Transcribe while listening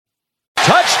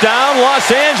Touchdown,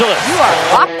 Los Angeles. You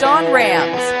are Locked On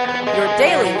Rams, your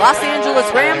daily Los Angeles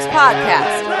Rams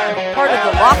podcast. Part of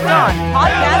the Locked On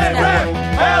Podcast Network.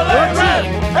 Your team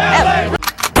every day.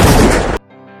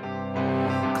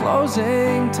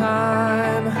 Closing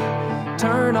time.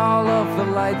 Turn all of the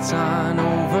lights on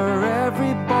over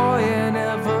every boy and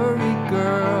every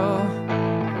girl.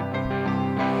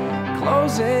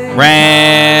 Closing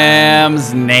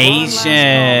Rams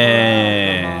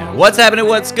Nation. What's happening?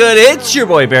 What's good? It's your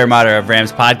boy Bear Motter of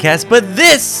Rams Podcast, but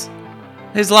this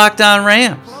is Locked On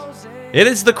Rams. It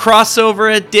is the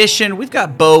crossover edition. We've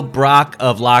got Bo Brock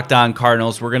of Locked On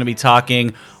Cardinals. We're going to be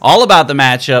talking all about the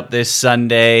matchup this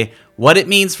Sunday, what it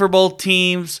means for both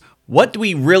teams. What do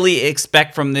we really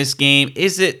expect from this game?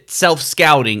 Is it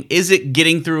self-scouting? Is it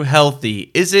getting through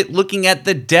healthy? Is it looking at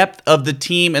the depth of the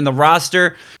team and the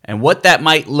roster and what that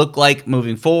might look like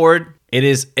moving forward? It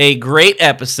is a great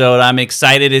episode. I'm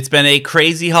excited. It's been a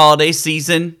crazy holiday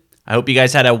season. I hope you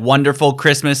guys had a wonderful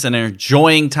Christmas and are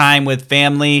enjoying time with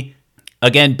family.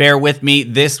 Again, bear with me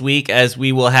this week as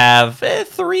we will have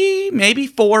 3, maybe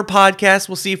 4 podcasts.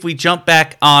 We'll see if we jump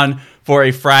back on for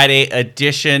a Friday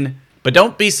edition. But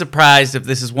don't be surprised if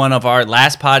this is one of our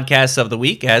last podcasts of the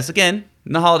week, as again,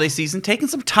 in the holiday season, taking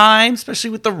some time,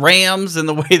 especially with the Rams and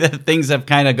the way that things have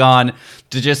kind of gone,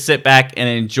 to just sit back and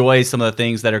enjoy some of the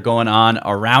things that are going on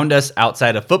around us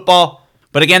outside of football.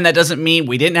 But again, that doesn't mean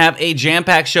we didn't have a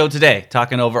jam-packed show today,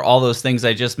 talking over all those things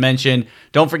I just mentioned.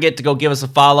 Don't forget to go give us a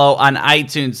follow on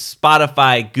iTunes,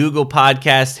 Spotify, Google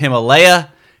Podcasts,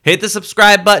 Himalaya. Hit the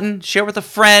subscribe button, share with a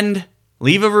friend.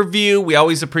 Leave a review. We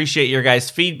always appreciate your guys'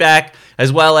 feedback,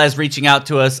 as well as reaching out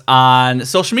to us on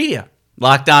social media.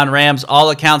 Locked On Rams,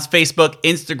 all accounts, Facebook,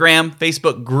 Instagram,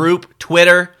 Facebook group,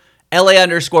 Twitter,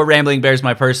 LA_Rambling Bears,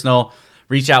 my personal.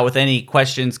 Reach out with any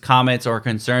questions, comments, or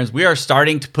concerns. We are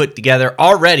starting to put together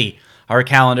already our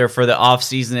calendar for the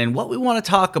offseason and what we want to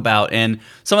talk about and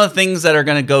some of the things that are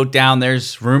going to go down.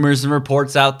 There's rumors and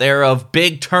reports out there of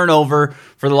big turnover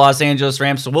for the Los Angeles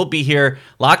Rams. So we'll be here,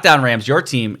 Locked On Rams, your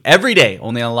team, every day,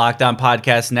 only on Locked On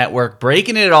Podcast Network,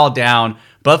 breaking it all down.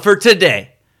 But for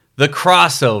today, the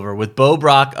crossover with Bo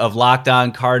Brock of Locked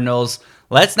On Cardinals.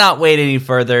 Let's not wait any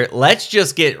further. Let's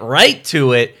just get right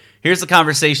to it. Here's the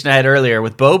conversation I had earlier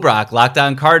with Bo Brock, Locked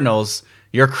On Cardinals,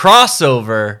 your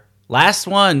crossover, last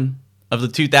one of the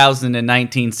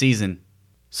 2019 season.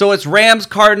 So it's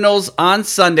Rams-Cardinals on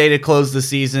Sunday to close the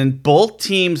season. Both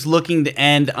teams looking to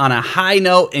end on a high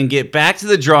note and get back to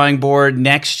the drawing board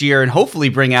next year and hopefully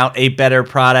bring out a better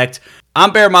product.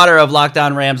 I'm Bear Motter of Locked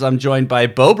On Rams. I'm joined by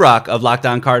Bo Brock of Locked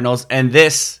On Cardinals, and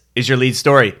this is your lead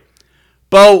story.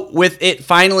 Bo, with it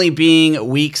finally being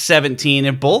week 17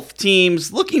 and both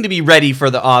teams looking to be ready for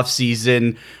the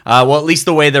offseason, well, at least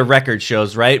the way their record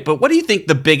shows, right? But what do you think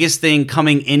the biggest thing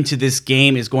coming into this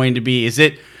game is going to be? Is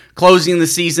it closing the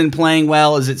season playing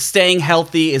well? Is it staying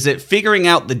healthy? Is it figuring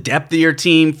out the depth of your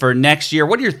team for next year?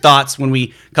 What are your thoughts when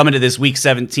we come into this week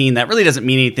 17 that really doesn't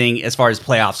mean anything as far as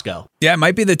playoffs go? Yeah, it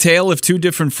might be the tale of two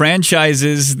different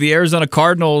franchises. The Arizona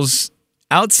Cardinals,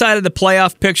 outside of the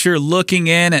playoff picture, looking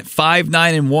in at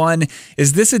 5-9-1,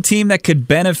 is this a team that could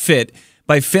benefit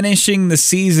by finishing the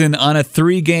season on a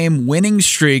 3-game winning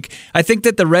streak? I think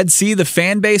that the Red Sea, the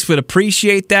fan base, would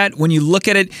appreciate that. When you look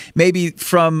at it maybe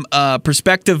from a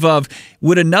perspective of,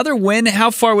 would another win,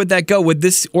 how far would that go? Would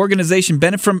this organization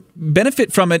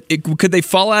benefit from it? Could they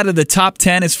fall out of the top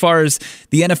 10 as far as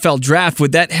the NFL draft?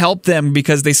 Would that help them?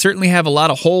 Because they certainly have a lot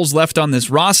of holes left on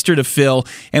this roster to fill.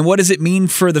 And what does it mean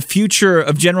for the future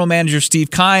of general manager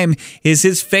Steve Keim? Is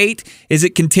his fate, is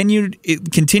it continued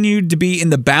to be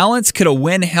in the balance? Could a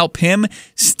win help him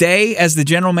stay as the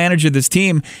general manager of this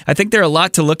team? I think there are a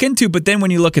lot to look into, but then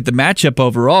when you look at the matchup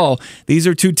overall, these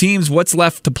are two teams, what's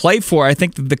left to play for? I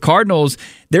think that the Cardinals,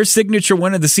 their signature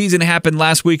win of the season happened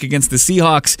last week against the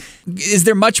Seahawks. Is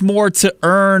there much more to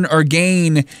earn or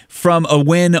gain from a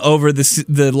win over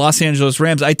the Los Angeles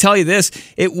Rams? I tell you this,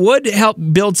 it would help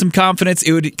build some confidence.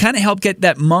 It would kind of help get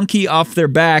that monkey off their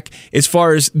back as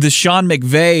far as the Sean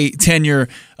McVay tenure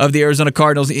of the Arizona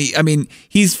Cardinals. He's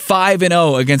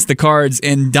 5-0 against the Cards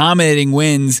and dominating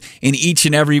wins in each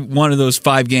and every one of those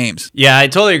 5 games. Yeah, I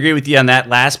totally agree with you on that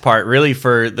last part. Really,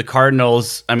 for the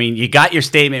Cardinals, you got your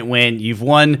statement win. You've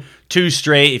won 2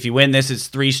 straight. If you win this, it's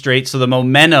 3 straight. So the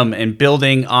momentum and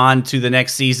building on to the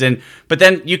next season. But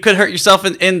then you could hurt yourself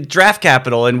in draft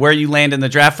capital and where you land in the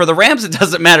draft. For the Rams, it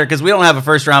doesn't matter because we don't have a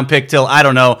first-round pick till, I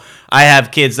don't know, I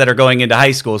have kids that are going into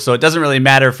high school. So it doesn't really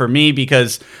matter for me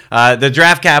because the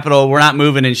draft capital, we're not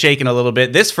moving and shaking a little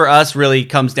bit. This for us really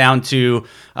comes down to,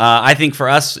 I think for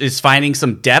us, is finding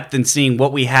some depth and seeing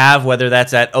what we have, whether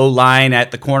that's at O-line,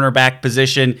 at the cornerback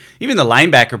position, even the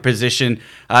linebacker position,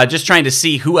 just trying to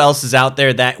see who else is out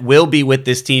there that will be with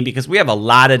this team because we have a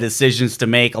lot of decisions to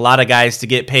make, a lot of guys to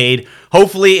get paid.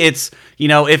 Hopefully it's,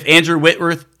 if Andrew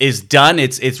Whitworth is done,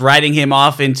 it's riding him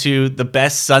off into the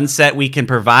best sunset we can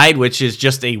provide, which is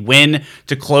just a win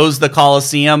to close the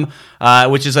Coliseum,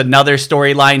 which is another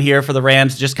storyline here for the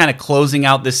Rams, just kind of closing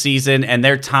out the season and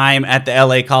their time at the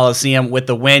LA Coliseum with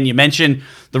the win. You mentioned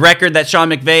the record that Sean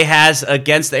McVay has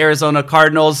against the Arizona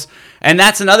Cardinals. And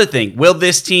that's another thing. Will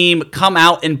this team come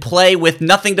out and play with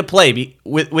nothing to play,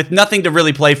 with nothing to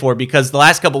really play for? Because the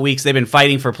last couple of weeks they've been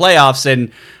fighting for playoffs,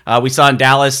 and we saw in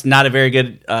Dallas not a very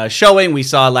good showing. We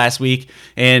saw last week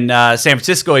in San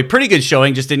Francisco a pretty good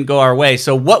showing, just didn't go our way.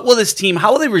 So what will this team,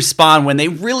 how will they respond when they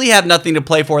really have nothing to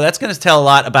play for? That's going to tell a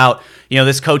lot about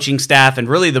this coaching staff and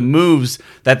really the moves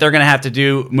that they're going to have to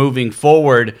do moving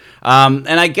forward. And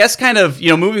I guess kind of,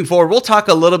 moving forward, we'll talk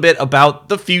a little bit about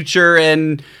the future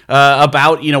and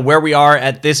about, where we are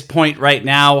at this point right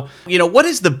now. What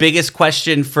is the biggest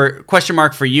question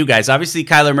mark for you guys? Obviously,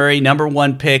 Kyler Murray, number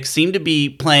 1 pick, seemed to be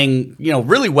playing,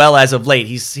 really well as of late.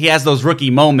 He has those rookie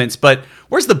moments, but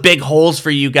where's the big holes for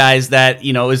you guys that,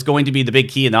 is going to be the big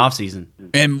key in the offseason?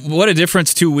 And what a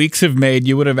difference 2 weeks have made.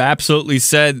 You would have absolutely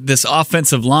said this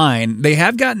offensive line. They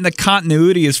have gotten the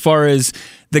continuity as far as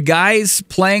the guys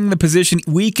playing the position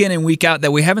week in and week out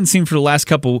that we haven't seen for the last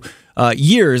couple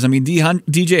years. I mean,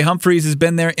 DJ Humphries has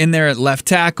been in there at left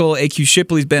tackle. AQ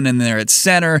Shipley's been in there at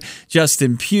center.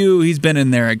 Justin Pugh, he's been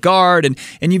in there at guard.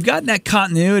 And you've gotten that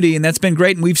continuity, and that's been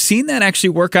great. And we've seen that actually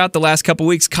work out the last couple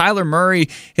weeks. Kyler Murray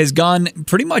has gone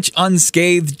pretty much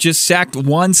unscathed, just sacked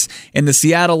once in the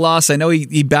Seattle loss. I know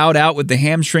he bowed out with the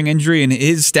hamstring injury, and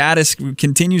his status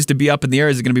continues to be up in the air.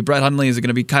 Is it going to be Brett Hundley? Is it going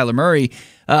to be Kyler Murray?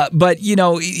 But,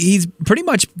 he's pretty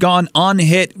much gone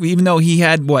unhit, even though he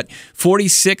had,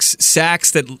 46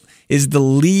 sacks. That is the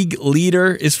league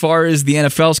leader as far as the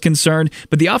NFL is concerned.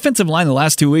 But the offensive line the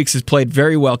last 2 weeks has played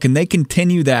very well. Can they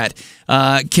continue that?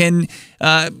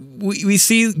 We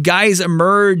see guys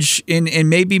emerge and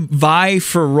maybe vie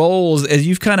for roles, as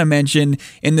you've kind of mentioned,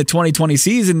 in the 2020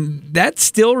 season? That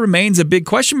still remains a big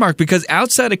question mark because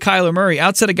outside of Kyler Murray,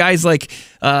 outside of guys like,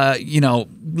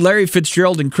 Larry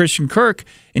Fitzgerald and Christian Kirk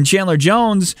and Chandler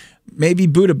Jones, maybe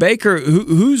Budda Baker,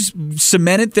 who's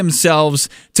cemented themselves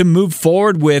to move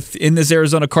forward with in this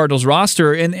Arizona Cardinals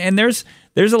roster. And there's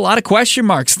a lot of question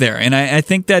marks there. And I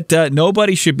think that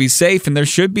nobody should be safe, and there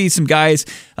should be some guys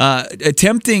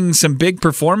attempting some big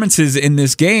performances in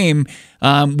this game.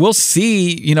 We'll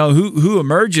see, who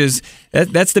emerges.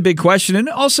 That's the big question. And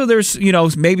also there's,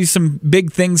 maybe some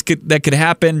big things that could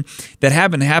happen that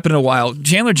haven't happened in a while.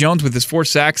 Chandler Jones with his 4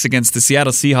 sacks against the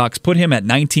Seattle Seahawks put him at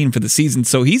 19 for the season.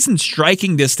 So he's in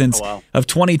striking distance of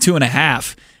 22 and a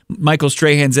half. Michael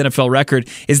Strahan's NFL record.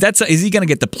 Is he going to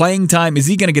get the playing time? Is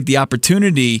he going to get the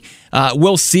opportunity?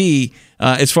 We'll see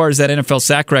as far as that NFL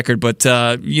sack record. But,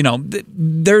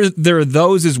 there are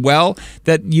those as well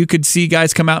that you could see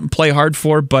guys come out and play hard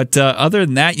for. But other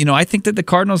than that, I think that the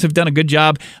Cardinals have done a good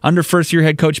job under first-year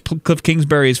head coach Cliff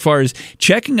Kingsbury as far as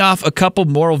checking off a couple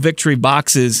moral victory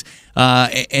boxes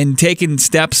and taking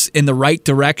steps in the right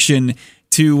direction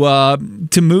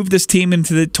to move this team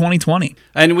into the 2020.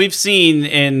 And we've seen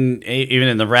even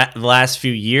in the last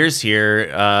few years here,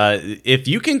 if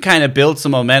you can kind of build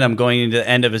some momentum going into the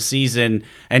end of a season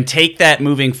and take that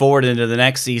moving forward into the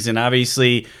next season,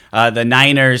 obviously the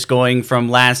Niners going from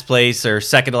last place or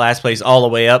second to last place all the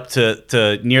way up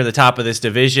to near the top of this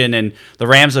division, and the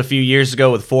Rams a few years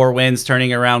ago with 4 wins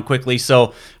turning around quickly.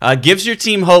 So gives your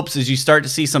team hopes as you start to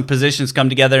see some positions come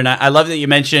together. And I love that you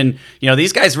mentioned,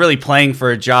 these guys really playing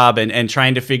for a job and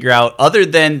trying to figure out, other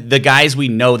than the guys we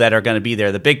know that are going to be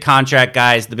there, the big contract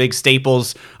guys, the big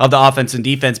staples of the offense and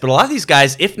defense. But a lot of these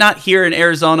guys, if not here in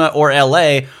Arizona or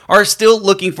LA, are still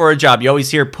looking for a job. You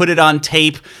always hear put it on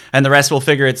tape and the rest will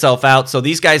figure itself out. So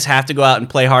these guys have to go out and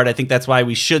play hard. I think that's why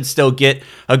we should still get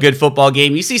a good football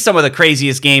game. You see some of the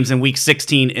craziest games in week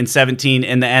 16 and 17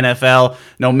 in the NFL,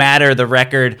 no matter the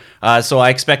record. So I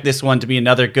expect this one to be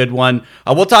another good one.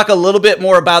 We'll talk a little bit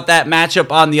more about that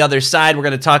matchup on the other side. side, we're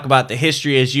going to talk about the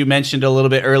history, as you mentioned a little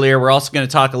bit earlier. We're also going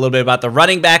to talk a little bit about the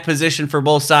running back position for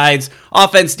both sides,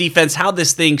 offense, defense, how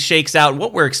this thing shakes out,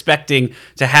 what we're expecting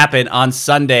to happen on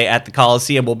Sunday at the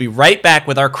Coliseum. We'll be right back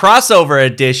with our crossover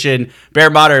edition, Bear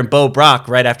Motter and Bo Brock,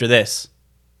 right after this.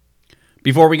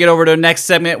 Before we get over to the next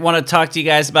segment, I want to talk to you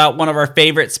guys about one of our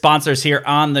favorite sponsors here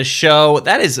on the show.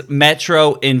 That is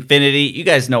Metro Infinity. You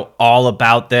guys know all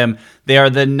about them. They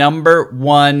are the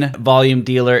 #1 volume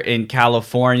dealer in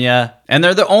California, and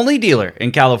they're the only dealer in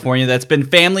California that's been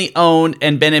family owned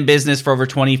and been in business for over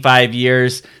 25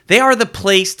 years. They are the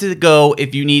place to go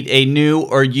if you need a new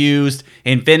or used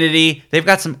Infinity. They've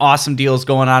got some awesome deals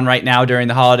going on right now during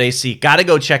the holidays, so you got to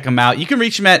go check them out. You can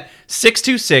reach them at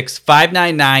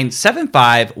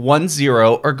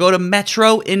 626-599-7510 or go to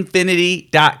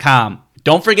metroinfinity.com.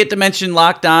 Don't forget to mention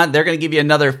Locked On. They're going to give you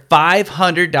another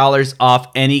 $500 off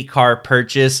any car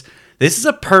purchase. This is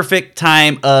a perfect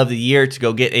time of the year to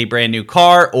go get a brand new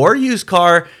car or used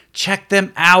car. Check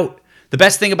them out. The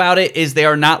best thing about it is they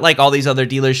are not like all these other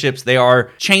dealerships. They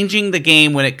are changing the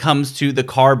game when it comes to the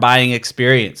car buying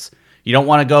experience. You don't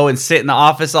want to go and sit in the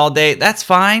office all day. That's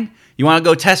fine. You want to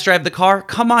go test drive the car?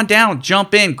 Come on down,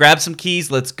 jump in, grab some keys,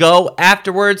 let's go.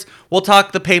 Afterwards, we'll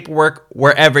talk the paperwork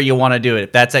wherever you want to do it.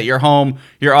 If that's at your home,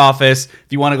 your office, if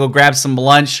you want to go grab some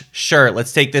lunch, sure,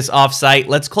 let's take this off-site.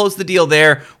 Let's close the deal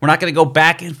there. We're not going to go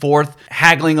back and forth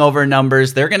haggling over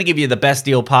numbers. They're going to give you the best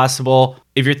deal possible.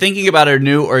 If you're thinking about a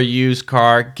new or used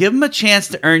car, give them a chance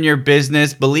to earn your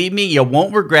business. Believe me, you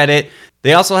won't regret it.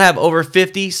 They also have over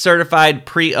 50 certified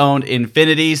pre-owned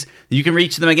Infinities. You can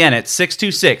reach them again at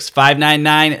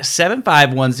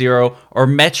 626-599-7510 or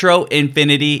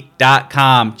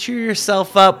metroinfinity.com. Cheer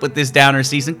yourself up with this downer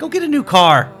season. Go get a new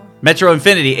car. Metro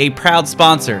Infinity, a proud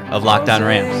sponsor of Locked On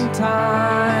Rams.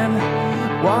 Time.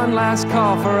 One last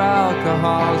call for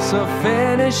alcohol, so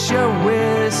finish your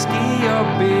whiskey or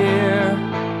beer.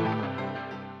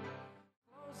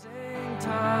 Closing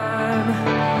time.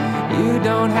 You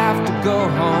don't have to go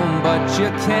home, but you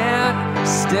can't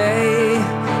stay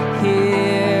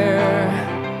here.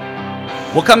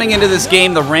 Well, coming into this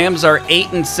game, the Rams are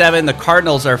 8-7. The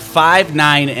Cardinals are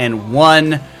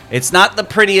 5-9-1. It's not the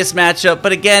prettiest matchup,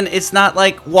 but again, it's not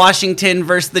like Washington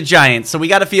versus the Giants. So we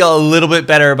got to feel a little bit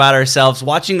better about ourselves.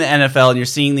 Watching the NFL and you're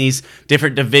seeing these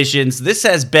different divisions, this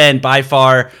has been by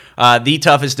far the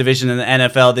toughest division in the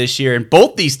NFL this year. And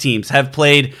both these teams have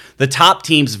played the top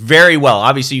teams very well.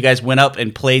 Obviously, you guys went up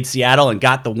and played Seattle and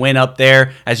got the win up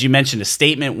there. As you mentioned, a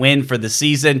statement win for the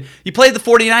season. You played the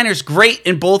 49ers great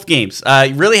in both games.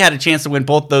 You really had a chance to win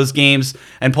both those games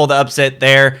and pull the upset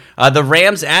there. The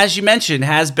Rams, as you mentioned,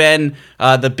 has been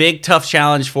the big tough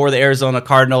challenge for the Arizona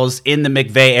Cardinals in the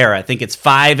McVay era. I think it's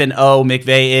 5-0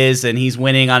 McVay is, and he's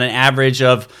winning on an average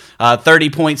of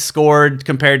 30 points scored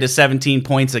compared to 17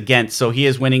 points against. So he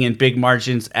is winning in big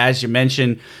margins, as you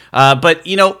mentioned. But,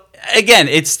 you know, again,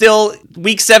 it's still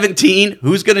week 17.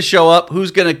 Who's going to show up?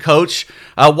 Who's going to coach?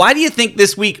 Why do you think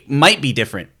this week might be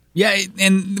different? Yeah,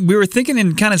 and we were thinking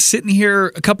and kind of sitting here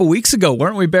a couple weeks ago,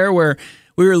 weren't we, Bear, where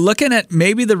we were looking at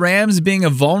maybe the Rams being a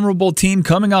vulnerable team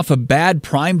coming off a bad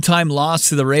primetime loss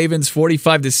to the Ravens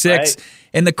 45-6. Right.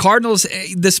 And the Cardinals,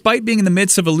 despite being in the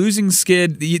midst of a losing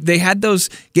skid, they had those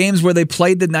games where they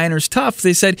played the Niners tough.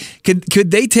 They said,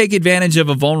 could they take advantage of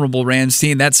a vulnerable Rams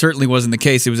team? That certainly wasn't the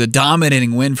case. It was a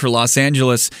dominating win for Los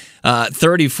Angeles,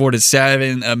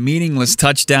 34-7, a meaningless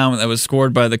touchdown that was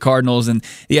scored by the Cardinals. And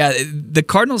yeah, the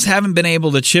Cardinals haven't been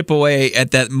able to chip away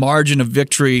at that margin of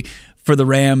victory for the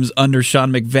Rams under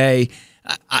Sean McVay.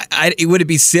 Would it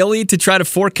be silly to try to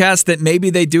forecast that maybe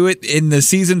they do it in the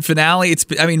season finale?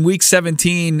 Week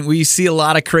 17, we see a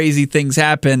lot of crazy things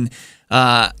happen.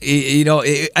 I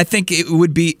think it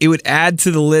would add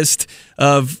to the list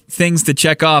of things to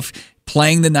check off.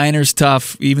 Playing the Niners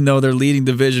tough, even though they're leading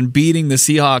division, beating the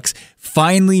Seahawks,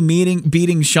 finally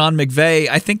beating Sean McVay.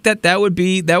 I think that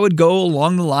would go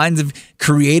along the lines of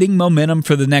creating momentum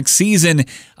for the next season.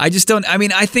 I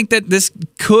think that this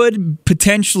could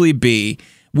potentially be,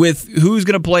 with who's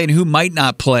going to play and who might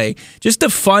not play, just a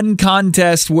fun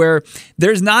contest where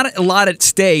there's not a lot at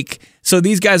stake. So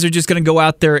these guys are just going to go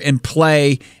out there and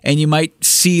play, and you might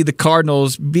see the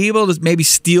Cardinals be able to maybe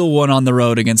steal one on the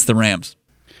road against the Rams.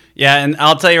 Yeah, and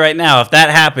I'll tell you right now, if that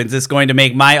happens, it's going to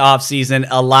make my offseason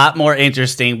a lot more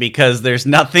interesting because there's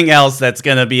nothing else that's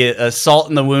going to be a salt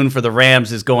in the wound for the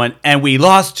Rams is going, and we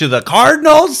lost to the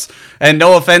Cardinals? And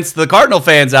no offense to the Cardinal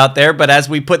fans out there, but as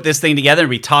we put this thing together and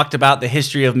we talked about the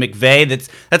history of McVay,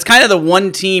 that's kind of the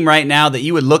one team right now that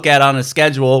you would look at on a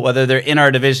schedule, whether they're in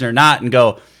our division or not, and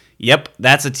go, Yep,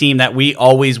 that's a team that we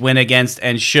always win against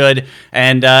and should.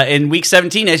 And in Week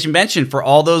 17, as you mentioned, for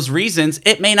all those reasons,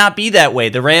 it may not be that way.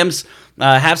 The Rams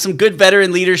have some good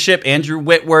veteran leadership. Andrew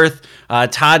Whitworth,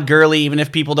 Todd Gurley, even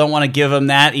if people don't want to give him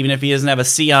that, even if he doesn't have a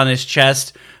C on his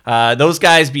chest, those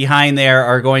guys behind there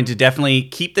are going to definitely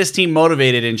keep this team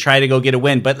motivated and try to go get a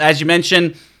win. But as you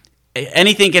mentioned,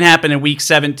 anything can happen in Week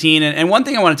 17. And one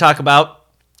thing I want to talk about,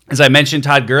 as I mentioned,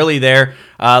 Todd Gurley there,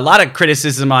 a lot of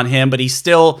criticism on him, but he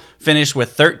still finished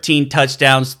with 13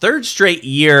 touchdowns. Third straight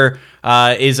year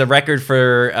is a record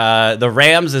for the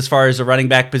Rams as far as a running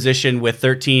back position with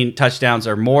 13 touchdowns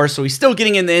or more. So he's still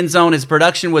getting in the end zone. His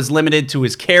production was limited to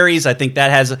his carries. I think that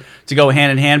has to go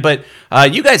hand in hand. But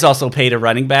you guys also paid a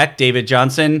running back, David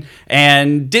Johnson,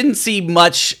 and didn't see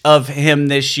much of him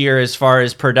this year as far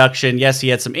as production. Yes, he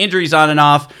had some injuries on and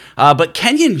off, but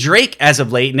Kenyon Drake as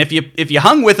of late, and if you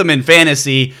hung with him in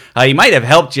fantasy, he might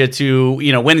have helped you to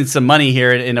winning some money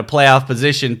here in a playoff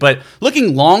position. But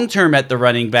looking long term at the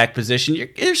running back position,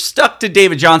 you're stuck to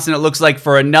David Johnson, it looks like,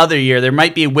 for another year. There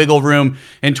might be a wiggle room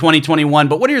in 2021,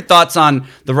 but what are your thoughts on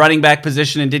the running back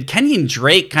position, and did Kenyon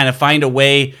Drake kind of find a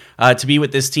way to be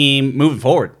with this team moving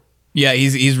forward? Yeah,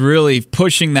 he's really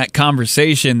pushing that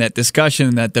conversation, that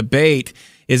discussion, that debate.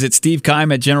 Is it Steve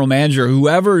Keim at general manager,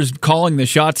 whoever's calling the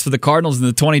shots for the Cardinals in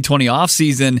the 2020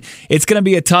 offseason? It's going to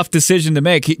be a tough decision to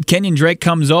make. Kenyon Drake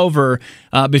comes over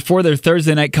before their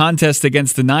Thursday night contest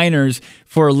against the Niners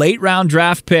for a late round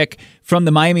draft pick from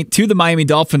the Miami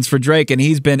Dolphins for Drake, and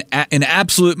he's been an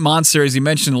absolute monster, as you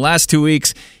mentioned, the last 2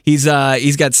 weeks. He's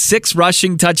got 6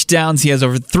 rushing touchdowns. He has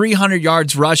over 300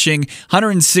 yards rushing,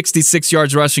 166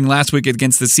 yards rushing last week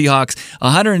against the Seahawks,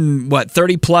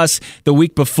 30 plus the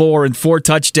week before, and 4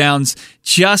 touchdowns.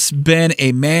 Just been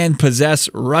a man possessed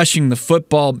rushing the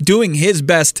football, doing his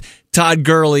best Todd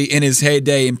Gurley in his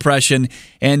heyday impression.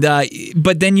 And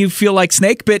but then you feel like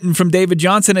snake bitten from David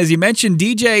Johnson. As you mentioned,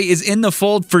 DJ is in the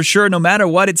fold for sure, no matter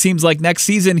what it seems like next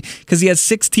season, because he has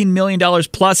 $16 million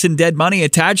plus in dead money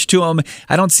attached to him.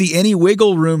 I don't see any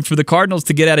wiggle room for the Cardinals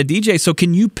to get out of DJ. So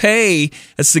can you pay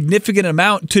a significant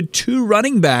amount to 2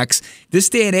 running backs? This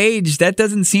day and age, that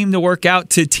doesn't seem to work out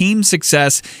to team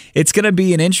success. It's going to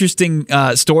be an interesting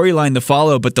storyline to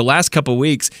follow, but the last couple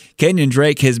weeks, Kenyon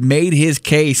Drake has made his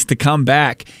case to come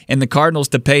back and the Cardinals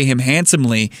to pay him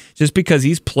handsomely just because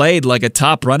he's played like a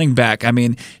top running back. I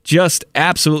mean, just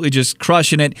absolutely just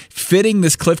crushing it, fitting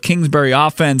this Cliff Kingsbury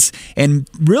offense and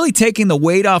really taking the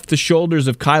weight off the shoulders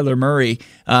of Kyler Murray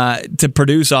to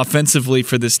produce offensively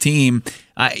for this team.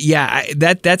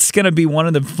 That's going to be one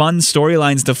of the fun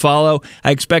storylines to follow.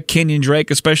 I expect Kenyon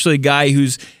Drake, especially a guy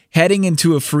who's heading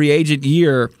into a free agent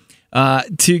year,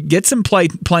 to get some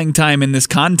playing time in this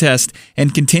contest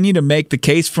and continue to make the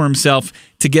case for himself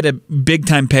to get a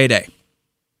big-time payday.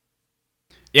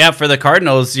 Yeah, for the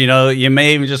Cardinals, you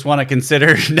may even just want to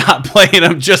consider not playing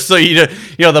them just so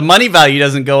the money value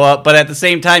doesn't go up. But at the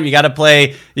same time, you got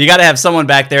to have someone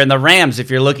back there. And the Rams, if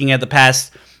you're looking at the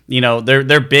past,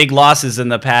 their big losses in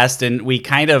the past, and we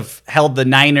kind of held the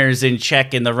Niners in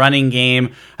check in the running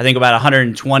game, I think about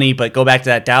 120, but go back to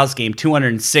that Dallas game,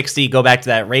 260, go back to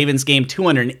that Ravens game,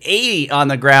 280 on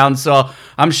the ground. So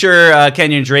I'm sure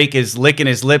Kenyon Drake is licking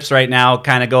his lips right now,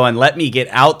 kind of going, let me get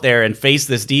out there and face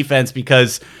this defense,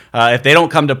 because if they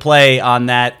don't come to play on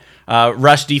that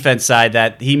rush defense side,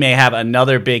 that he may have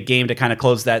another big game to kind of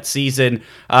close that season.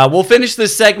 We'll finish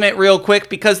this segment real quick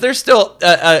because there's still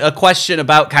a question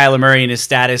about Kyler Murray and his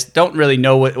status. Don't really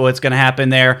know what's going to happen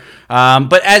there.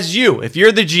 But if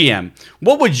you're the GM,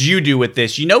 what would you do with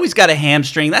this? He's got a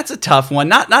hamstring. That's a tough one.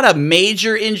 Not a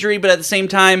major injury, but at the same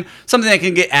time, something that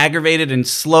can get aggravated and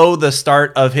slow the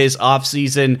start of his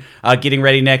offseason getting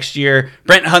ready next year.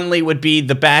 Brett Hundley would be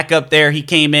the backup there. He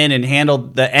came in and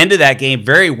handled the end of that game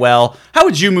very well. How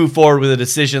would you move forward with a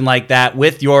decision like that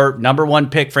with your number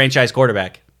 1 pick franchise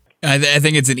quarterback? I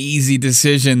think it's an easy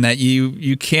decision that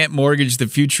you can't mortgage the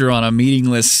future on a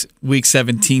meaningless Week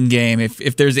 17 game.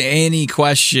 If there's any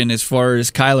question as far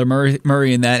as Kyler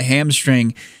Murray and that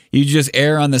hamstring, you just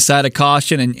err on the side of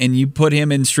caution and you put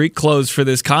him in street clothes for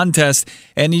this contest,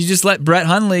 and you just let Brett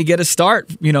Hundley get a start,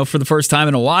 for the first time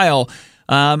in a while.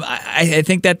 I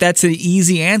think that's an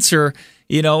easy answer.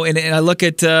 And I look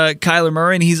at Kyler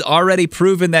Murray, and he's already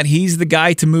proven that he's the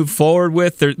guy to move forward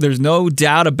with. There's no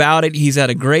doubt about it. He's had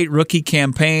a great rookie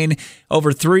campaign,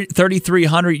 over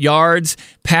 3,300 yards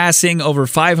passing, over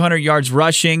 500 yards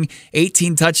rushing,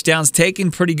 18 touchdowns,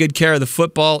 taking pretty good care of the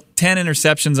football, 10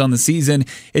 interceptions on the season.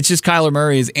 It's just Kyler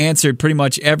Murray has answered pretty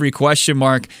much every question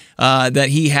mark that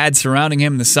he had surrounding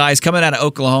him. The size coming out of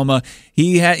Oklahoma,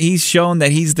 he's shown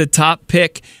that he's the top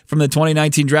pick from the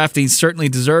 2019 draft. He certainly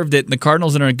deserved it. And the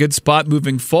Cardinals are in a good spot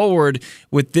moving forward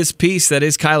with this piece that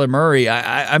is Kyler Murray.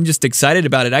 I'm just excited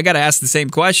about it. I got to ask the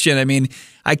same question. I mean,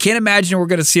 I can't imagine we're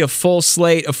going to see a full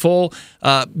slate, a full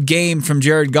game from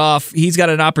Jared Goff. He's got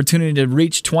an opportunity to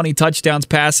reach 20 touchdowns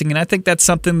passing, and I think that's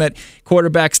something that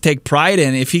quarterbacks take pride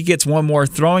in. If he gets one more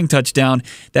throwing touchdown,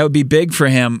 that would be big for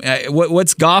him.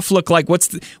 What's Goff look like?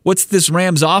 What's this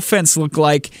Rams offense look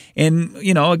like in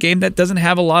a game that doesn't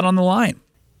have a lot on the line?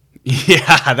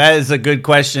 Yeah, that is a good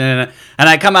question. And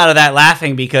I come out of that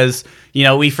laughing because,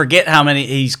 we forget how many,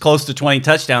 he's close to 20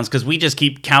 touchdowns because we just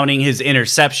keep counting his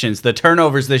interceptions. The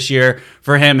turnovers this year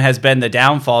for him has been the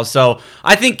downfall. So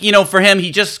I think, for him,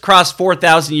 he just crossed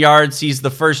 4,000 yards. He's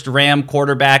the first Ram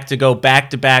quarterback to go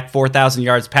back-to-back 4,000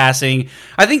 yards passing.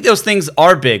 I think those things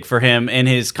are big for him and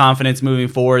his confidence moving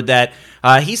forward that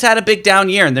he's had a big down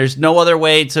year, and there's no other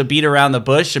way to beat around the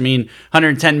bush. I mean,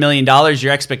 $110 million,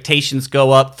 your expectations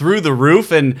go up through the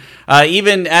roof, and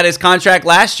even at his contract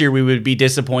last year, we would be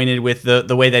disappointed with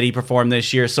the way that he performed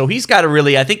this year. So he's got to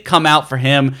really, I think, come out for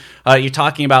him. You're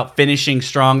talking about finishing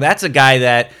strong. That's a guy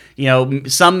that,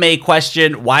 some may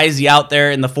question why is he out there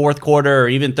in the fourth quarter or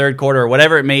even third quarter or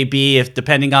whatever it may be, if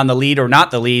depending on the lead or not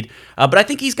the lead. But I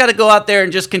think he's got to go out there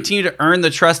and just continue to earn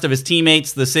the trust of his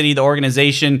teammates, the city, the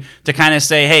organization, to kind of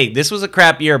say, hey, this was a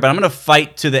crap year, but I'm going to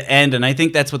fight to the end. And I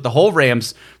think that's what the whole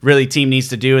Rams really team needs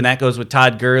to do. And that goes with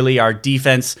Todd Gurley, our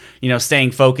defense,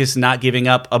 staying focused and not giving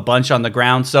up a bunch on the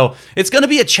ground. So it's going to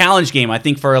be a challenge game, I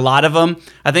think, for a lot of them.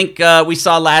 I think we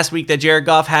saw last week that Jared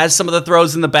Goff has some of the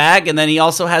throws in the bag, and then he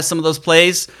also has some of those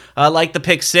plays like the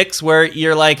pick six where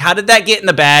you're like, how did that get in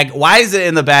the bag? Why is it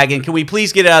in the bag? And can we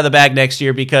please get it out of the bag next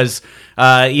year? Because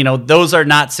those are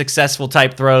not successful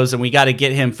type throws, and we got to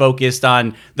get him focused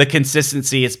on the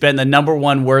consistency. It's been the number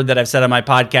one word that I've said on my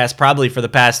podcast probably for the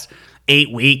past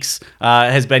 8 weeks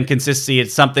has been consistency.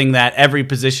 It's something that every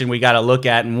position we got to look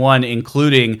at, and one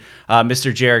including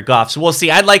Mr. Jared Goff. So we'll see.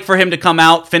 I'd like for him to come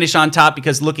out, finish on top,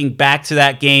 because looking back to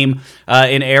that game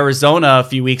in Arizona a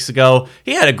few weeks ago,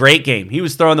 he had a great game. He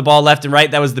was throwing the ball left and right.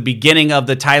 That was the beginning of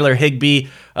the Tyler Higbee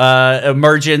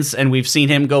emergence, and we've seen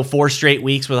him go 4 straight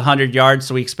weeks with 100 yards,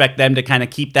 so we expect them to kind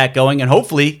of keep that going and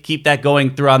hopefully keep that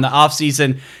going throughout the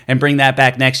offseason and bring that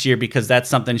back next year, because that's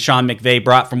something Sean McVay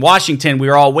brought from Washington we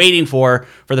were all waiting for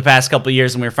the past couple of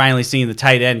years, and we're finally seeing the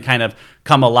tight end kind of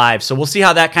come alive. So we'll see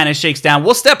how that kind of shakes down.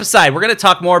 We'll step aside. We're going to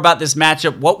talk more about this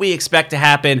matchup, what we expect to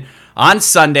happen on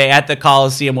Sunday at the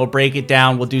Coliseum. We'll break it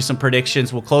down. We'll do some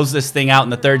predictions. We'll close this thing out in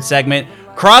the third segment.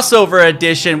 Crossover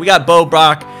edition. We got Bo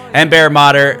Brock and Bear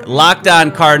Motter. Locked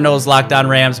On Cardinals, Locked On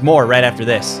Rams. More right after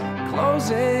this.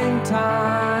 Closing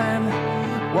time.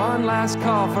 One last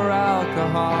call for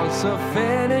alcohol. So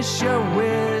finish your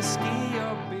whiskey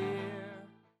or beer.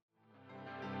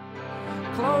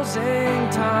 Closing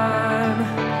time.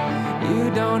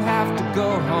 You don't have to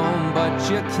go home, but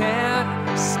you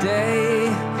can't stay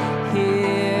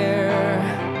here.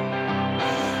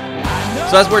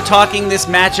 So as we're talking this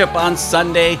matchup on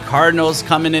Sunday, Cardinals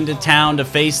coming into town to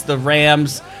face the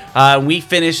Rams. We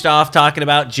finished off talking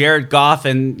about Jared Goff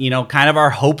and, kind of our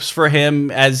hopes for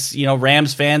him as,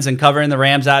 Rams fans and covering the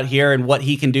Rams out here and what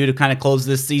he can do to kind of close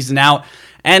this season out.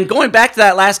 And going back to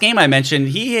that last game I mentioned,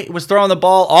 he was throwing the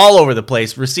ball all over the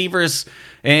place. Receivers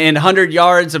in 100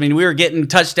 yards. I mean, we were getting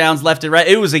touchdowns left and right.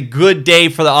 It was a good day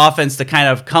for the offense to kind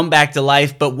of come back to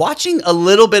life. But watching a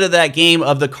little bit of that game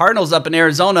of the Cardinals up in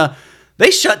Arizona, they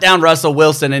shut down Russell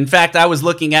Wilson. In fact, I was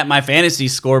looking at my fantasy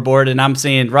scoreboard, and I'm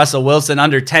seeing Russell Wilson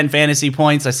under 10 fantasy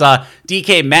points. I saw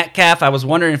DK Metcalf. I was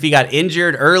wondering if he got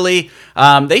injured early.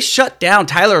 They shut down.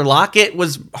 Tyler Lockett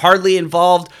was hardly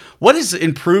involved. What has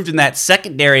improved in that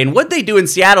secondary, and what they do in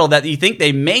Seattle that you think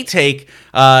they may take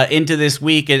into this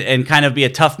week and kind of be a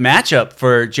tough matchup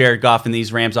for Jared Goff and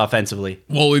these Rams offensively?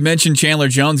 Well, we mentioned Chandler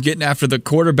Jones getting after the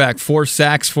quarterback, 4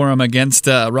 sacks for him against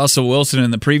Russell Wilson in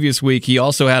the previous week. He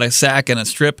also had a sack and a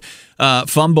strip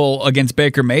fumble against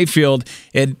Baker Mayfield.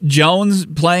 And Jones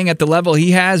playing at the level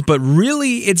he has, but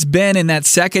really it's been in that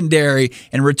secondary,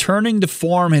 and returning to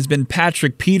form has been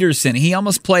Patrick Peterson. He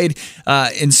almost played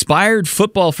inspired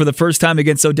football for the first time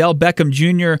against Odell Beckham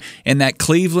Jr. in that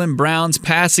Cleveland Browns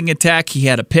passing attack. He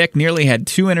had a pick, nearly had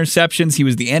 2 interceptions. He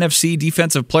was the NFC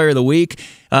Defensive Player of the Week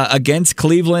against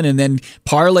Cleveland, and then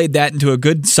parlayed that into a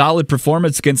good, solid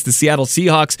performance against the Seattle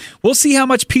Seahawks. We'll see how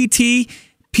much PT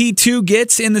P2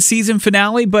 gets in the season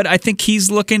finale, but I think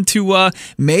he's looking to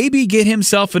maybe get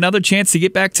himself another chance to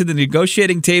get back to the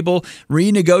negotiating table,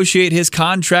 renegotiate his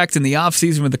contract in the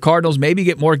offseason with the Cardinals, maybe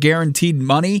get more guaranteed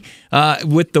money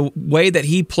with the way that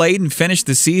he played and finished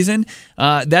the season.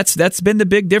 That's been the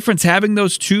big difference. Having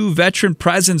those two veteran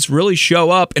presence really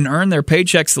show up and earn their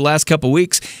paychecks the last couple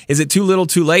weeks. Is it too little,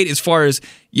 too late as far as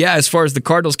the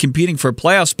Cardinals competing for a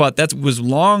playoff spot? That was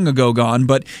long ago gone.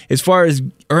 But as far as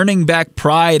earning back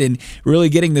pride and really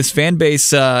getting this fan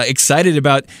base excited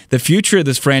about the future of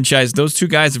this franchise, those two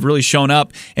guys have really shown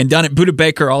up and done it. Budda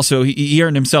Baker also, he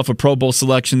earned himself a Pro Bowl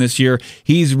selection this year.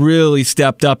 He's really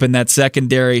stepped up in that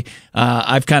secondary.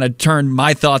 I've kind of turned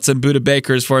my thoughts on Budda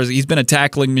Baker as far as he's been a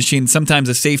tackling machine, sometimes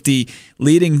a safety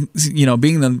leading,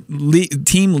 being the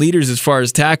team leaders as far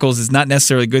as tackles is not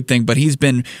necessarily a good thing, but he's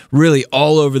been really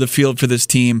all over the field for this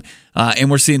team.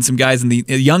 And we're seeing some guys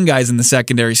young guys in the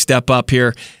secondary step up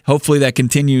here. Hopefully that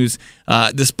continues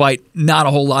despite not a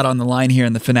whole lot on the line here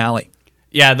in the finale.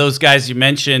 Yeah, those guys you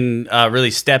mentioned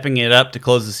really stepping it up to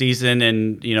close the season.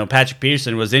 And, Patrick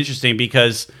Peterson was interesting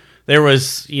because there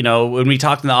was, when we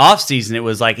talked in the offseason, it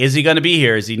was like, is he going to be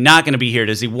here? Is he not going to be here?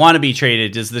 Does he want to be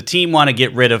traded? Does the team want to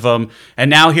get rid of him? And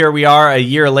now here we are a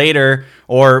year later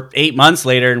or 8 months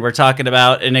later, and we're talking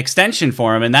about an extension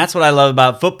for him. And that's what I love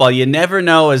about football. You never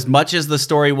know, as much as the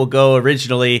story will go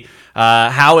originally,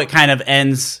 how it kind of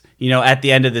ends at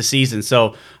the end of the season.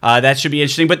 So that should be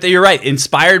interesting. But you're right.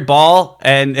 Inspired ball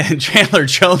and Chandler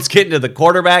Jones getting to the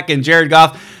quarterback and Jared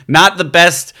Goff, not the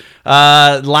best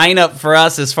lineup for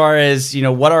us as far as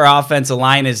what our offensive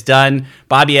line has done.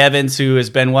 Bobby Evans, who has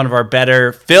been one of our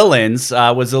better fill-ins,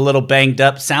 was a little banged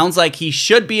up. Sounds like he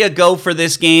should be a go for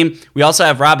this game. We also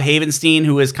have Rob Havenstein,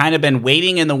 who has kind of been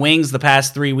waiting in the wings the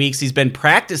past 3 weeks. He's been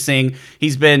practicing.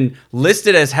 He's been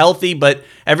listed as healthy, but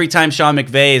every time Sean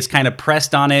McVay is kind of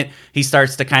pressed on it, he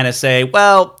starts to kind of say,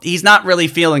 well, he's not really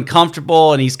feeling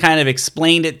comfortable, and he's kind of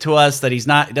explained it to us that he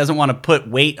doesn't want to put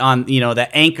weight on the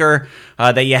anchor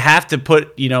that you have to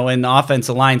put in the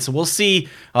offensive line. So we'll see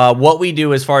what we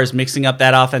do as far as mixing up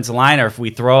that offensive line, or if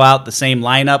we throw out the same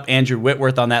lineup. Andrew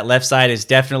Whitworth on that left side has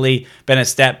definitely been a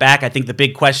step back. I think the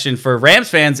big question for Rams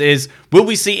fans is, will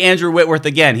we see Andrew Whitworth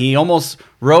again? He almost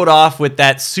rode off with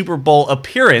that Super Bowl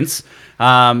appearance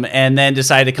and then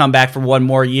decided to come back for one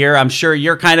more year. I'm sure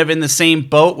you're kind of in the same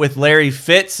boat with Larry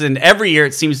Fitz, and every year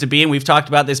it seems to be, and we've talked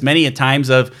about this many a times,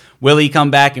 of will he come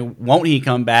back and won't he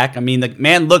come back? I mean, the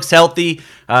man looks healthy.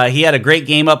 He had a great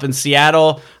game up in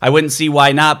Seattle. I wouldn't see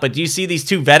why not. But do you see these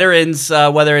two veterans,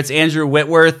 whether it's Andrew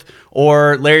Whitworth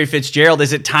or Larry Fitzgerald,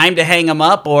 is it time to hang them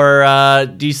up, or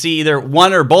do you see either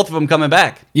one or both of them coming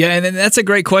back? Yeah, and that's a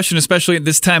great question, especially at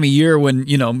this time of year when,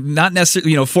 not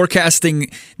necessarily, forecasting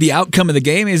the outcome of the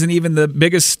game isn't even the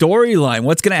biggest storyline.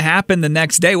 What's going to happen the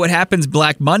next day? What happens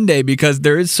Black Monday? Because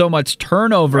there is so much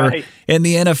turnover in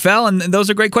the NFL, and those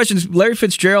are great questions. Larry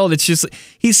Fitzgerald, it's just,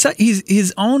 he's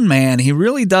his own man. He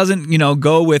really doesn't,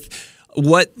 go with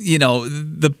what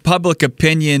the public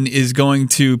opinion is going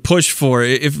to push for.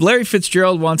 If Larry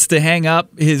Fitzgerald wants to hang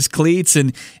up his cleats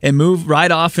and move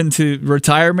right off into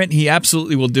retirement, he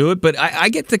absolutely will do it. But I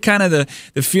get the kind of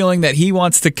the feeling that he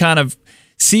wants to kind of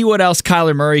see what else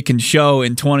Kyler Murray can show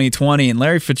in 2020. And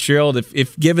Larry Fitzgerald,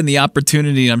 if given the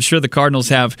opportunity, I'm sure the Cardinals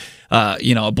have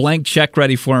a blank check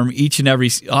ready for him each and every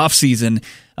offseason.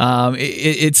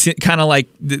 It's kind of like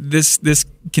this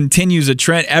continues a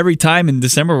trend every time in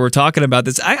December we're talking about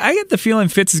this. I get the feeling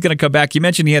Fitz is going to come back. You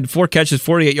mentioned he had 4 catches,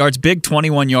 48 yards, big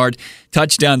 21-yard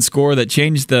touchdown score that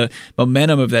changed the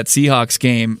momentum of that Seahawks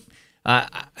game.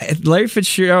 Larry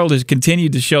Fitzgerald has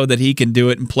continued to show that he can do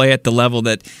it and play at the level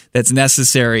that's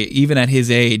necessary, even at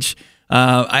his age.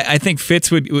 I think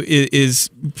Fitz is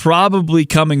probably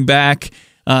coming back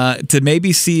to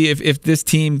maybe see if this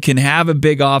team can have a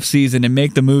big offseason and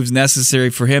make the moves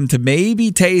necessary for him to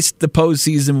maybe taste the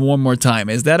postseason one more time.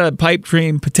 Is that a pipe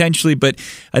dream? Potentially, but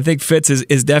I think Fitz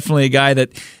is definitely a guy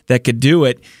that could do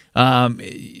it.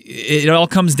 It all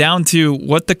comes down to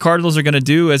what the Cardinals are going to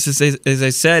do, as I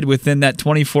said, within that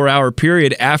 24-hour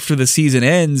period after the season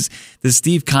ends. Does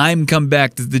Steve Keim come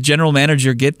back? Does the general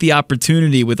manager get the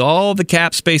opportunity with all the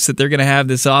cap space that they're going to have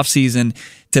this offseason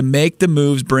to make the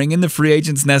moves, bring in the free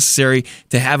agents necessary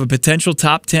to have a potential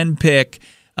top 10 pick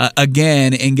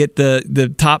again and get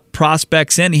the top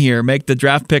prospects in here, make the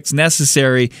draft picks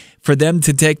necessary for them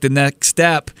to take the next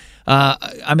step?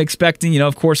 I'm expecting,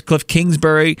 of course, Cliff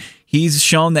Kingsbury. He's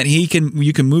shown that you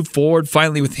can move forward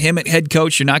finally with him at head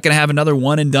coach. You're not going to have another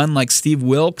one and done like Steve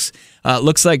Wilkes.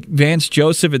 Looks like Vance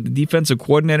Joseph at the defensive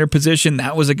coordinator position.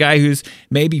 That was a guy whose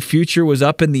maybe future was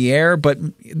up in the air, but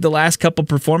the last couple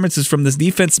performances from this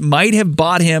defense might have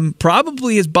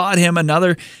probably has bought him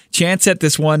another chance at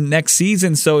this one next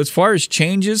season. So as far as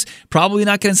changes, probably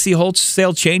not going to see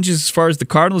wholesale changes as far as the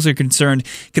Cardinals are concerned.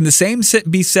 Can the same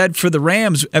be said for the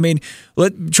Rams? I mean,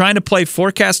 trying to play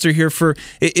forecaster here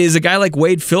is a guy like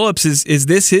Wade Phillips. Is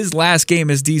this his last game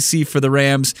as DC for the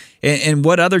Rams? And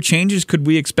what other changes could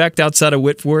we expect outside of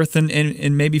Whitworth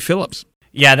and maybe Phillips?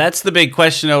 Yeah, that's the big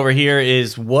question over here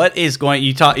is what is going,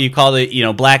 you called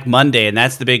it, Black Monday, and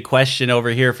that's the big question over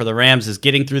here for the Rams is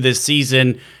getting through this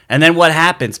season, and then what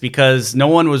happens, because no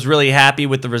one was really happy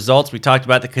with the results. We talked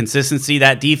about the consistency.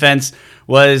 That defense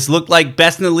looked like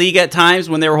best in the league at times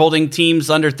when they were holding teams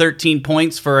under 13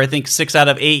 points for, I think, 6 out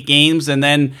of 8 games, and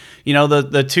then,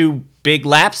 the two big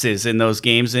lapses in those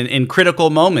games in critical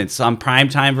moments on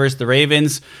primetime versus the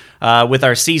Ravens. With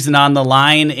our season on the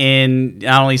line in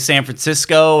not only San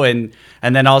Francisco and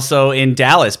then also in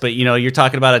Dallas. But, you're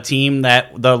talking about a team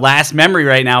that the last memory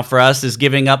right now for us is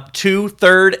giving up 2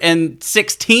 3rd and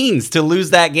 16s to lose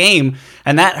that game.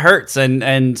 And that hurts.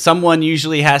 And someone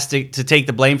usually has to take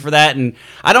the blame for that. And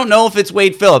I don't know if it's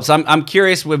Wade Phillips. I'm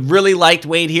curious. We've really liked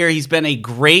Wade here. He's been a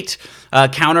great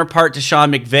counterpart to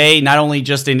Sean McVay, not only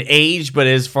just in age, but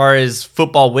as far as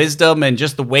football wisdom and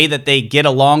just the way that they get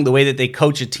along, the way that they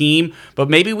coach a team. But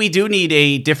maybe we do need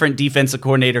a different defensive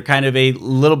coordinator, kind of a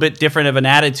little bit different of an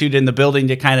attitude in the building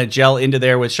to kind of gel into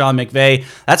there with Sean McVay.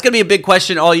 That's going to be a big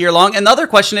question all year long. And the other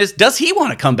question is, does he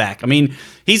want to come back? I mean,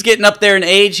 he's getting up there in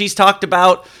age. He's talked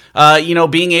about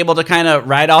being able to kind of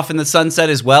ride off in the sunset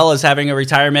as well as having a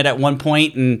retirement at one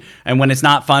point, and when it's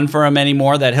not fun for him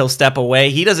anymore, that he'll step away.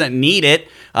 He doesn't need it.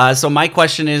 So my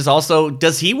question is also,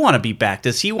 does he want to be back?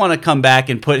 Does he want to come back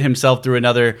and put himself through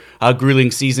another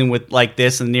grueling season with like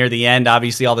this and near the end?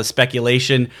 Obviously, all the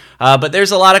speculation. But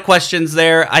there's a lot of questions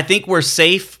there. I think we're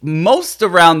safe most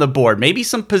around the board. Maybe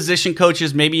some position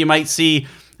coaches, maybe you might see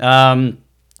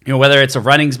whether it's a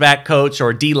running back coach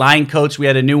or D-line coach. We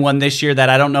had a new one this year that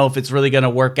I don't know if it's really going to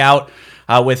work out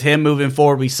with him moving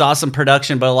forward. We saw some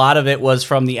production, but a lot of it was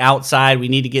from the outside. We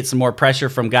need to get some more pressure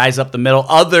from guys up the middle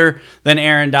other than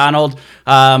Aaron Donald.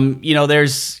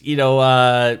 There's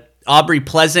Aubrey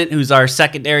Pleasant, who's our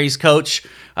secondaries coach.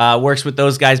 Works with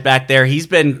those guys back there. He's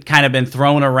been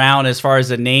thrown around as far as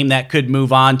a name that could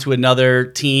move on to another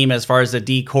team as far as a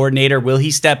D coordinator. Will he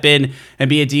step in and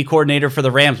be a D coordinator for the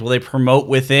Rams? Will they promote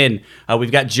within?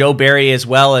 We've got Joe Barry as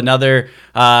well, another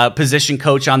position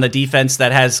coach on the defense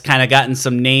that has kind of gotten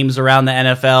some names around the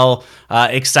NFL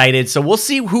excited. So we'll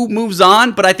see who moves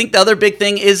on, but I think the other big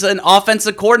thing is an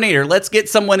offensive coordinator. Let's get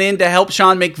someone in to help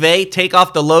Sean McVay, take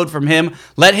off the load from him,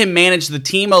 let him manage the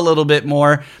team a little bit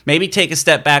more, maybe take a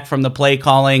step back from the play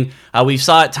calling. We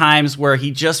saw at times where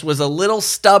he just was a little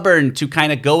stubborn to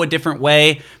kind of go a different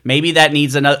way. Maybe that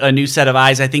needs a new set of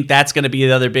eyes. I think that's going to be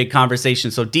the other big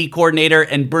conversation. So D coordinator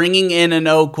and bringing in an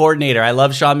O coordinator. I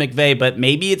love Sean McVay, but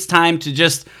maybe it's time to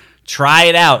just try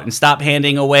it out and stop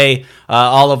handing away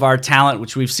all of our talent,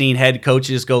 which we've seen head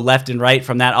coaches go left and right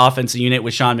from that offensive unit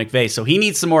with Sean McVay. So he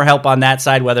needs some more help on that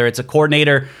side, whether it's a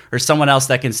coordinator or someone else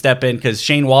that can step in, because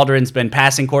Shane Waldron's been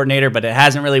passing coordinator, but it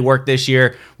hasn't really worked this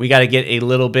year. We got to get a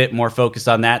little bit more focused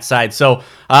on that side. So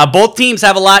both teams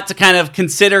have a lot to kind of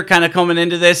consider kind of coming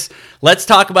into this. Let's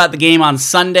talk about the game on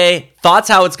Sunday. Thoughts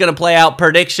how it's going to play out,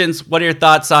 predictions. What are your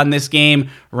thoughts on this game,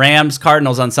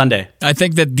 Rams-Cardinals on Sunday? I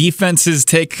think that defenses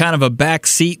take kind of a back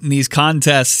seat in these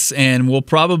contests, and we'll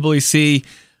probably see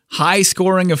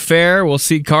high-scoring affair. We'll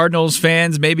see Cardinals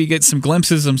fans maybe get some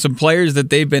glimpses of some players that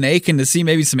they've been aching to see,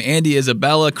 maybe some Andy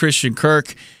Isabella, Christian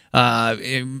Kirk,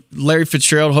 Larry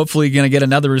Fitzgerald hopefully going to get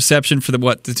another reception for the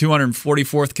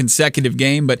 244th consecutive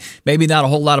game, but maybe not a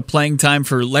whole lot of playing time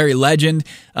for Larry Legend.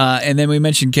 And then we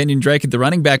mentioned Kenyon Drake at the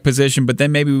running back position, but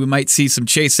then maybe we might see some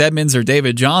Chase Edmonds or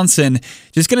David Johnson.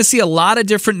 Just going to see a lot of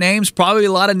different names, probably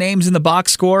a lot of names in the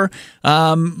box score.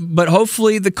 But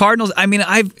hopefully the Cardinals,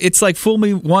 it's like fool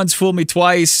me once, fool me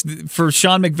twice. For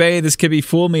Sean McVay, this could be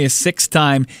fool me a sixth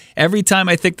time. Every time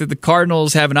I think that the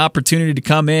Cardinals have an opportunity to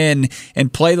come in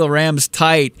and play the Rams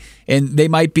tight, and they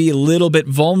might be a little bit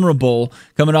vulnerable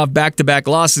coming off back-to-back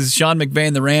losses, Sean McVay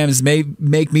and the Rams may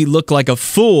make me look like a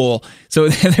fool. So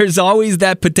there's always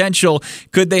that potential.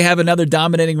 Could they have another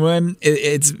dominating win?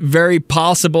 It's very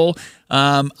possible.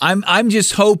 I'm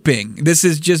just hoping. This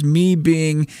is just me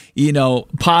being,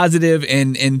 positive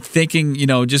and thinking,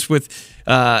 just with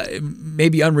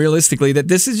maybe unrealistically, that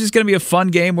this is just going to be a fun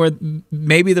game where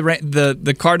maybe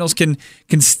the Cardinals can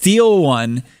steal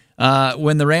one.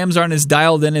 when the Rams aren't as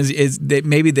dialed in as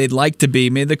maybe they'd like to be.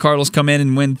 Maybe the Cardinals come in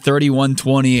and win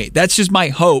 31-28. That's just my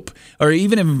hope. Or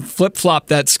even if flip-flop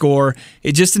that score,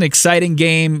 it's just an exciting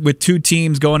game with two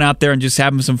teams going out there and just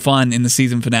having some fun in the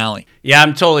season finale. Yeah,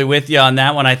 I'm totally with you on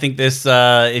that one. I think this,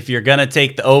 if you're going to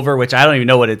take the over, which I don't even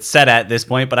know what it's set at this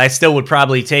point, but I still would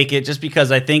probably take it just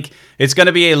because I think it's going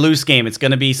to be a loose game. It's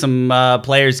going to be some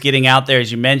players getting out there,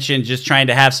 as you mentioned, just trying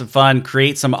to have some fun,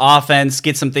 create some offense,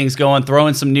 get some things going, throw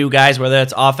in some new guys, whether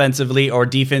it's offensively or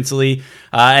defensively,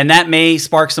 and that may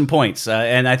spark some points.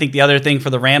 And I think the other thing for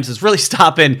the Rams is really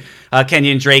stopping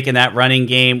Kenyon Drake in that running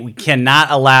game. We cannot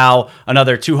allow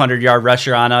another 200-yard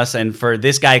rusher on us, and for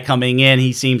this guy coming in,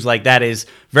 he seems like that is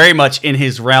very much in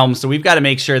his realm, so we've got to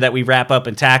make sure that we wrap up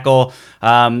and tackle.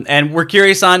 And we're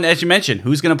curious on, as you mentioned,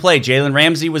 who's going to play. Jalen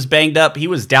Ramsey was banged up. He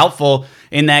was doubtful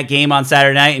in that game on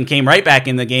Saturday night and came right back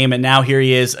in the game, and now here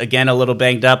he is again a little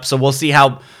banged up. So we'll see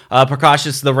how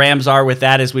precautious the Rams are with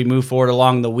that as we move forward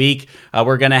along the week.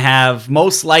 We're going to have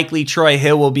most likely Troy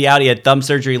Hill will be out. He had thumb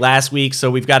surgery last week, so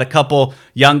we've got a couple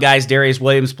young guys. Darius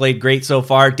Williams played great so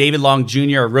far. David Long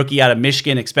Jr., a rookie out of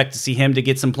Michigan, expect to see him to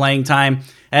get some playing time.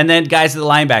 And then guys at the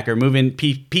linebacker, moving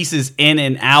pieces in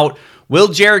and out. Will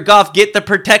Jared Goff get the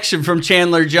protection from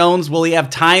Chandler Jones? Will he have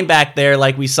time back there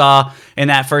like we saw in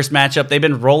that first matchup? They've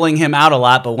been rolling him out a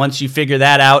lot, but once you figure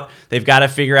that out, they've got to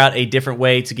figure out a different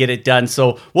way to get it done.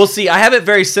 So we'll see. I have it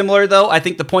very similar, though. I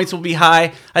think the points will be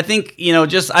high. I think,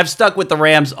 I've stuck with the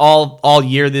Rams all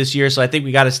year this year, so I think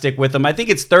we got to stick with them. I think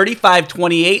it's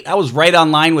 35-28. I was right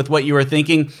on line with what you were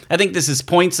thinking. I think this is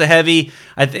points heavy.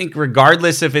 I think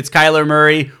regardless if it's Kyler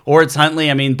Murray or it's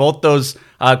Huntley, I mean, both those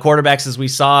quarterbacks, as we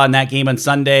saw in that game on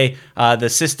Sunday, the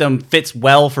system fits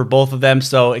well for both of them.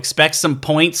 So expect some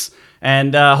points.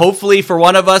 And hopefully for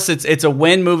one of us, it's a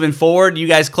win moving forward. You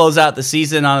guys close out the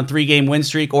season on a 3-game win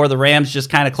streak, or the Rams just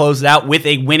kind of close it out with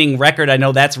a winning record. I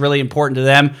know that's really important to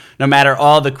them. No matter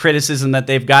all the criticism that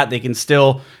they've got, they can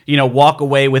still, walk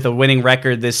away with a winning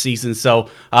record this season. So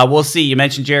we'll see. You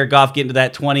mentioned Jared Goff getting to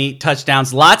that 20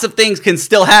 touchdowns. Lots of things can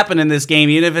still happen in this game,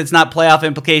 even if it's not playoff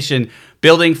implication.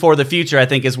 Building for the future, I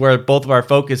think, is where both of our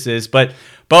focus is. But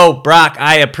Bo, Brock,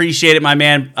 I appreciate it, my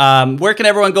man. Where can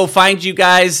everyone go find you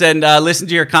guys and listen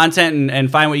to your content and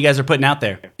find what you guys are putting out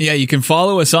there? Yeah, you can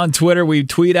follow us on Twitter. We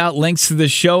tweet out links to the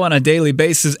show on a daily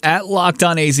basis at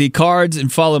LockedOnAZCards,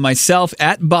 and follow myself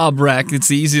at Bob Reck. It's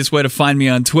the easiest way to find me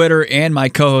on Twitter, and my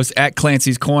co-host at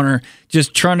Clancy's Corner,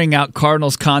 just churning out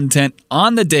Cardinals content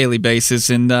on the daily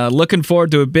basis, and looking forward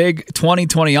to a big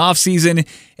 2020 offseason.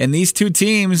 And these two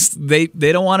teams, they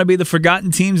don't want to be the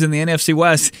forgotten teams in the NFC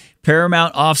West.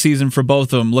 Paramount offseason for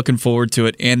both of them. Looking forward to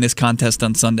it, and this contest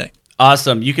on Sunday.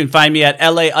 Awesome. You can find me at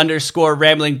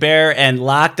LA_Rambling Bear and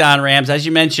Locked On Rams. As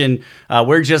you mentioned,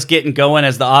 we're just getting going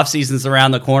as the offseason's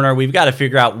around the corner. We've got to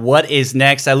figure out what is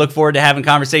next. I look forward to having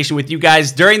conversation with you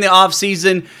guys during the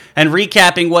offseason and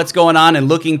recapping what's going on and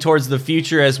looking towards the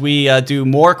future as we do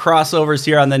more crossovers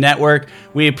here on the network.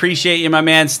 We appreciate you, my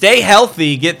man. Stay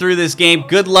healthy. Get through this game.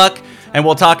 Good luck, and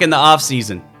we'll talk in the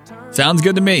offseason. Sounds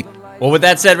good to me. Well, with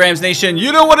that said, Rams Nation,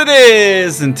 you know what it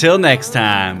is. Until next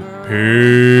time,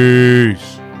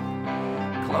 peace.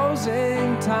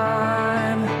 Closing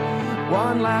time.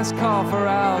 One last call for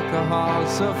alcohol,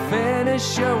 so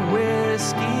finish your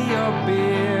whiskey or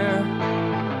beer.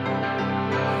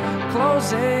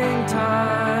 Closing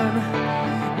time.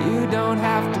 You don't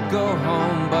have to go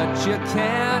home, but you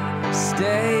can't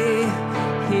stay.